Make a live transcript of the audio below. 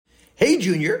Hey,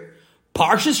 Junior,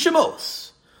 Parshas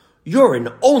Shemos, you're an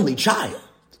only child.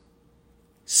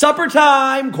 Supper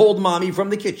time, called Mommy from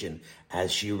the kitchen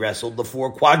as she wrestled the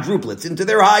 4 quadruplets into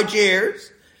their high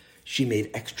chairs. She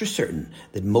made extra certain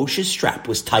that Moshe's strap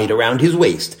was tight around his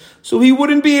waist so he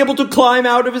wouldn't be able to climb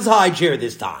out of his high chair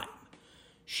this time.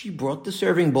 She brought the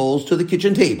serving bowls to the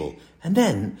kitchen table and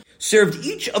then served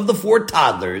each of the 4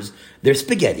 toddlers their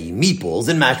spaghetti, meatballs,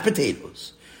 and mashed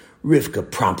potatoes. Rivka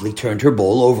promptly turned her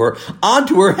bowl over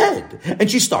onto her head,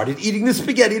 and she started eating the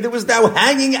spaghetti that was now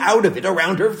hanging out of it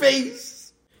around her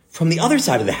face. From the other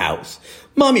side of the house,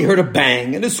 Mommy heard a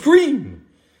bang and a scream.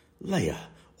 Leah,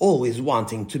 always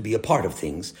wanting to be a part of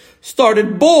things,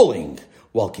 started bawling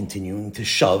while continuing to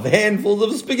shove handfuls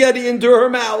of spaghetti into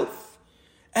her mouth.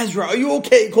 Ezra, are you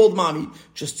okay? Called Mommy,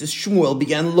 just as Shmuel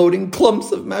began loading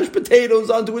clumps of mashed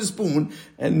potatoes onto his spoon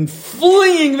and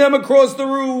flinging them across the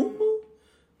room.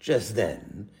 Just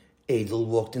then, Adel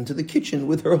walked into the kitchen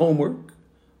with her homework.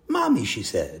 Mommy, she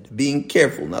said, being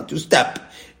careful not to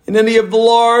step in any of the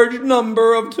large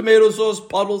number of tomato sauce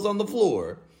puddles on the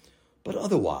floor, but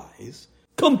otherwise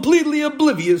completely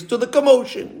oblivious to the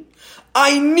commotion.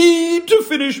 I need to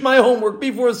finish my homework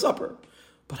before supper,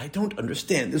 but I don't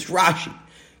understand this Rashi.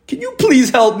 Can you please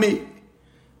help me?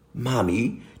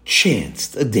 Mommy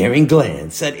chanced a daring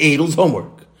glance at Adel's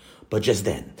homework, but just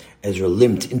then, Ezra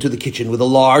limped into the kitchen with a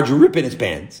large rip in his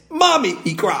pants. Mommy,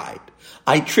 he cried.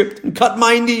 I tripped and cut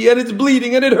my knee and it's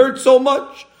bleeding and it hurts so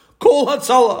much. Call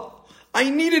Hatzalah.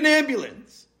 I need an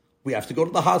ambulance. We have to go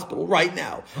to the hospital right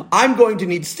now. I'm going to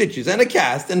need stitches and a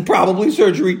cast and probably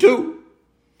surgery too.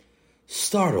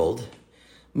 Startled,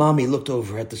 Mommy looked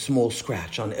over at the small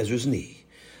scratch on Ezra's knee,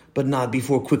 but not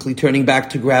before quickly turning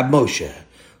back to grab Moshe,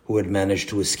 who had managed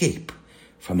to escape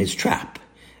from his trap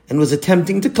and was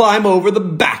attempting to climb over the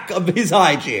back of his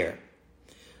high chair.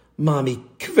 Mommy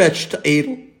kvetched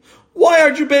Adel. Why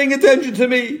aren't you paying attention to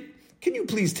me? Can you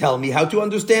please tell me how to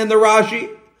understand the Rashi?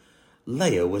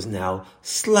 Leah was now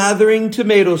slathering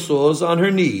tomato sauce on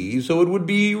her knee so it would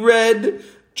be red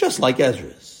just like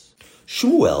Ezra's.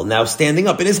 Shmuel, now standing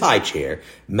up in his high chair,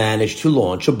 managed to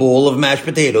launch a bowl of mashed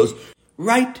potatoes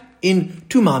right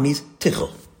into Mommy's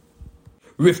tichel.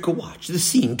 Rivka watched the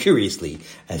scene curiously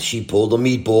as she pulled a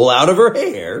meatball out of her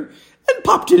hair and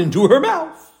popped it into her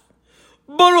mouth.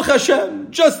 Baruch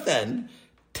Hashem, just then,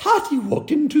 Tati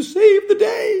walked in to save the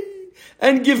day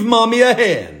and give Mommy a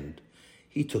hand.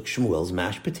 He took Shmuel's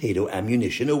mashed potato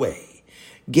ammunition away,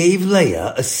 gave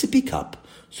Leah a sippy cup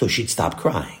so she'd stop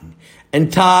crying,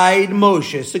 and tied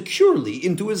Moshe securely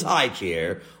into his high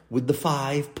chair with the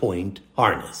 5-point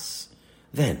harness.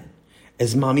 Then,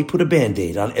 as Mommy put a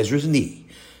Band-Aid on Ezra's knee,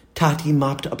 Tati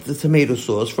mopped up the tomato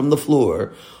sauce from the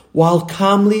floor while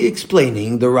calmly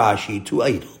explaining the Rashi to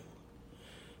Adel.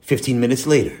 15 minutes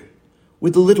later,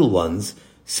 with the little ones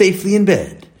safely in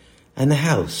bed and the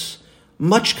house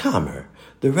much calmer,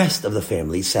 the rest of the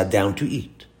family sat down to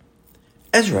eat.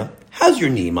 Ezra, how's your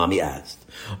knee? Mommy asked.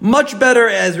 Much better,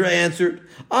 Ezra answered.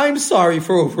 I'm sorry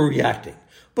for overreacting,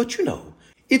 but you know,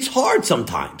 it's hard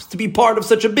sometimes to be part of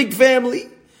such a big family.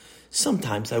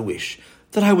 Sometimes I wish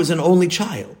that I was an only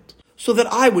child, so that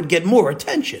I would get more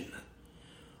attention.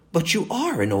 But you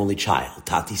are an only child,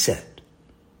 Tati said.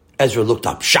 Ezra looked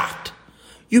up, shocked.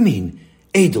 You mean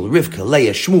Adel, Rivka,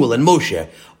 Leah, Shmuel, and Moshe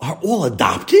are all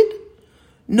adopted?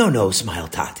 No,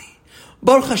 smiled Tati.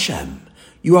 Baruch Hashem,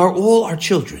 you are all our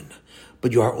children,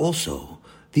 but you are also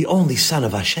the only son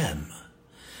of Hashem.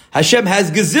 Hashem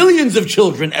has gazillions of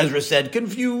children, Ezra said,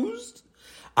 confused.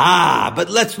 But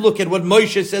let's look at what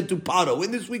Moshe said to Paro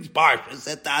in this week's Parsha,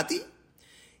 said Tati.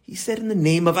 He said in the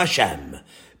name of Hashem,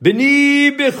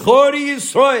 B'ni Bechori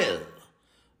Yisrael,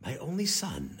 my only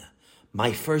son,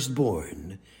 my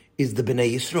firstborn, is the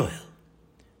B'nai Yisrael.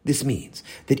 This means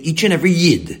that each and every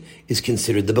Yid is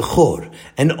considered the Bechor,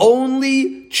 an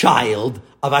only child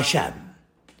of Hashem.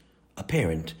 A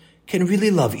parent can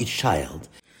really love each child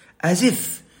as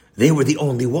if they were the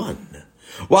only one.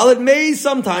 While it may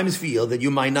sometimes feel that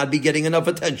you might not be getting enough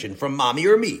attention from Mommy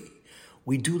or me,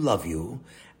 we do love you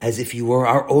as if you were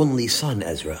our only son,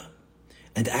 Ezra.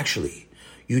 And actually,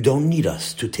 you don't need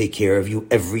us to take care of you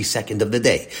every second of the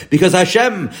day, because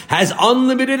Hashem has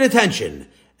unlimited attention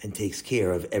and takes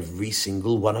care of every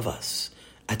single one of us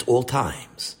at all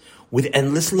times with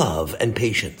endless love and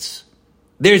patience.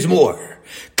 There's more.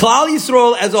 Klal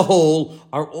Yisrael as a whole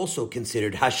are also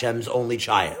considered Hashem's only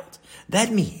child.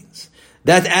 That means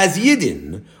that as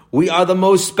Yidden, we are the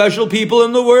most special people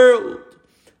in the world.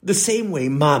 The same way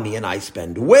Mommy and I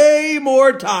spend way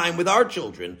more time with our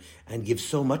children and give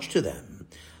so much to them,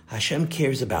 Hashem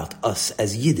cares about us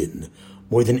as Yidden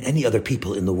more than any other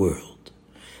people in the world.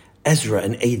 Ezra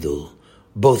and Adul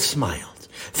both smiled.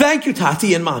 Thank you,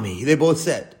 Tati and Mommy, they both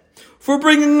said, for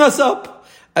bringing us up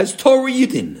as Torah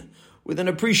Yidden with an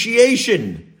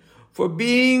appreciation for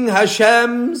being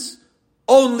Hashem's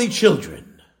only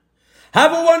children.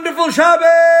 Have a wonderful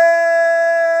Shabbos!